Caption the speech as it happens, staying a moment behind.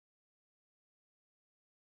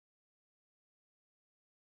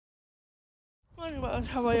Morning world,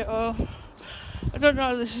 how are you all? I don't know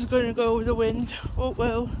how this is going to go with the wind, but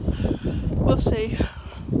we'll see.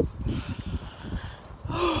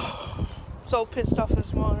 So pissed off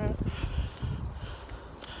this morning.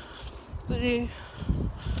 Bloody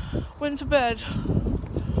went to bed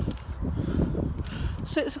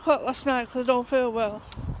 6 o'clock last night because I don't feel well.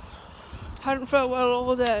 Hadn't felt well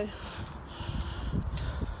all day.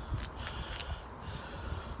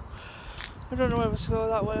 I don't know whether to go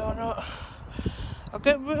that way or not. I'll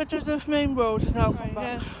get rid of the main road and I'll come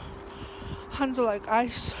back. Hands are like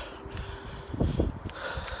ice.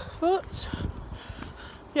 But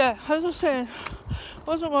yeah, as I was saying,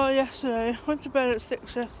 wasn't well yesterday. Went to bed at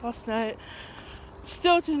 6 last night.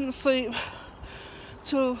 Still didn't sleep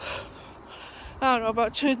till, I don't know,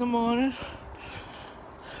 about 2 in the morning.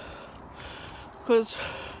 Because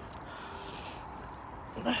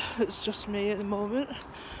it's just me at the moment.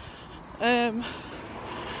 Then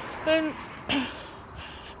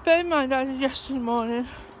bear in mind I did yesterday morning,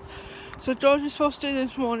 so George is supposed to do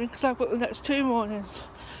this morning because I've got the next 2 mornings.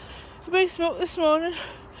 He wakes me up this morning.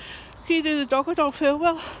 Can you do the dog? I don't feel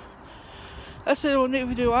well. I said, well,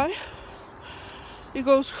 neither do I. He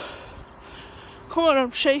goes, come on, I'm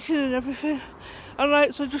shaking and everything. I'm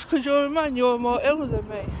like, so just because you're a man, you're more ill than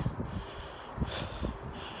me.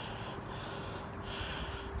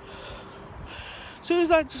 So he was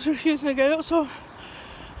like just refusing to get up, so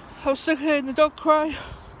I was sick of hearing the dog cry.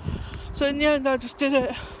 So in the end I just did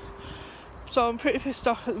it. So I'm pretty pissed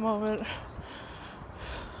off at the moment.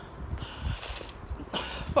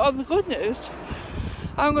 But on the good news,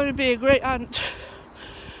 I'm going to be a great aunt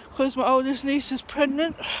because my oldest niece is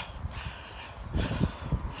pregnant.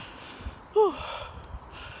 Whew.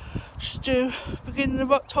 She's due beginning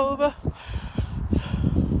of October.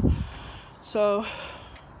 So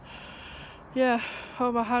yeah,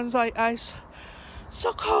 oh, my hands like ice.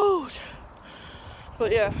 So cold.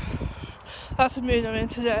 But yeah, that's the mood I'm in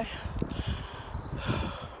today.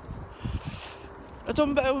 I've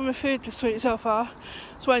done better with my food this week so far.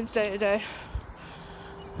 It's Wednesday today.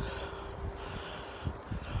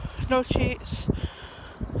 No cheats.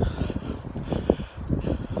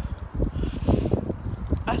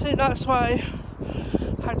 I think that's why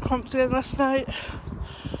I had cramps again last night.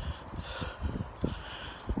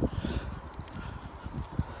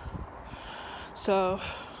 So,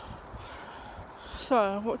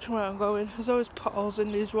 sorry, I'm watching where I'm going. There's always potholes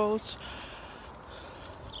in these roads.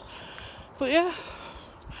 But yeah,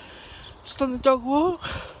 just on the dog walk.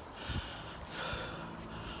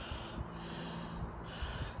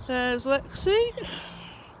 There's Lexi.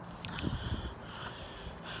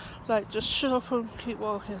 Like, just shut up and keep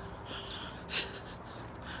walking.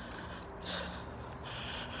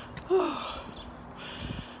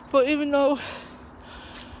 But even though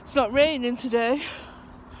it's not raining today,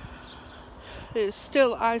 it's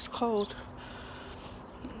still ice cold.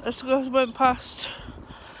 I just went past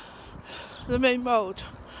the main road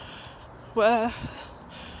where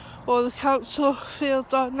all the council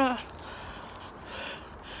fields are now.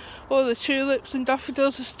 All the tulips and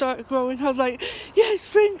daffodils have started growing. I was like, yeah,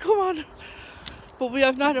 spring, come on. But we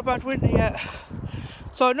haven't had a bad winter yet.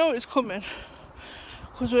 So I know it's coming,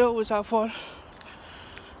 because we always have one.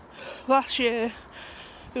 Last year,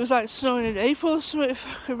 it was like snowing in April or something, if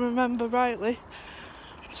I can remember rightly.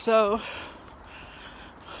 So,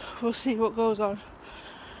 we'll see what goes on.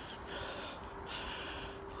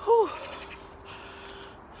 Whew.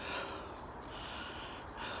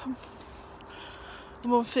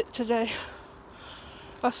 I'm unfit today.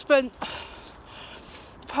 I spent the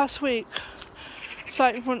past week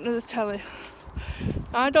sat in front of the telly.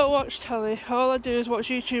 I don't watch telly, all I do is watch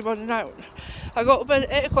YouTube on the night. I go to bed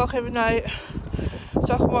at 8 o'clock every night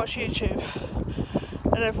so I can watch YouTube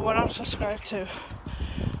and everyone I'm subscribed to.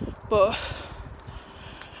 But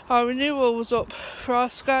our renewal was up for our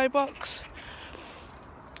Sky box,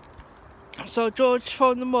 so George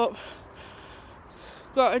phoned them up,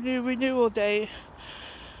 got a new renewal date,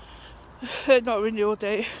 not renewal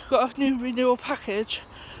date, got a new renewal package,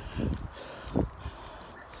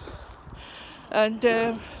 and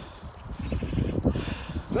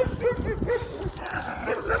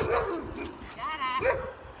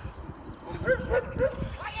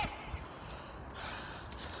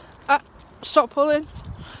stop pulling.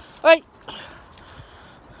 Right.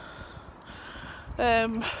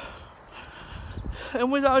 And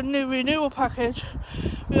with our new renewal package,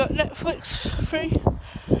 we got Netflix free.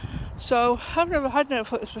 So I've never had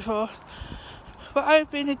Netflix before, but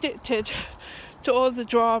I've been addicted to all the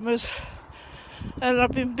dramas, and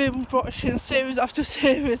I've been binge watching series after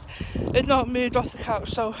series and not moved off the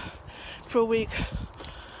couch for a week.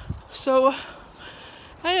 So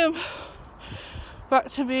I am back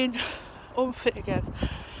to being unfit again.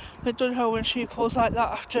 I don't know when she pulls like that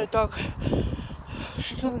after a dog.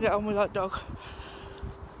 She doesn't get on with that dog.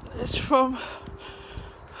 It's from,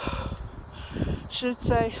 should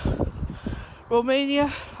say,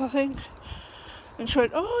 Romania, I think. And she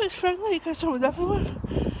went, oh, it's friendly, it gets on with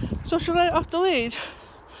everyone. So she let it off the lead,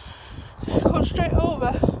 come straight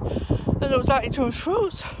over, and it was like into her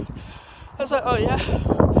throat. I was like, oh yeah,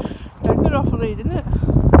 don't get off the lead, innit?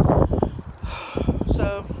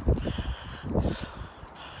 So,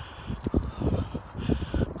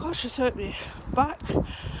 gosh, she's hurt me back,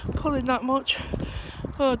 pulling that much.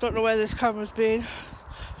 Oh, I don't know where this camera's been.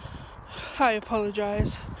 I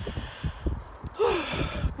apologise.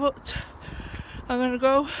 But I'm gonna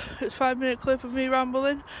go. It's a 5-minute clip of me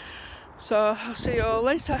rambling. So I'll see you all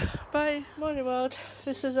later. Bye. Morning world.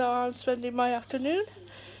 This is how I'm spending my afternoon.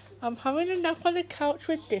 I'm having a nap on the couch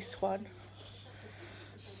with this one.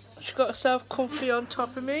 She got herself comfy on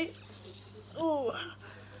top of me. Oh,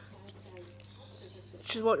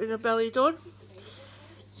 she's wanting her belly done.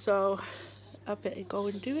 So I better go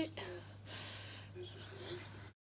and do it.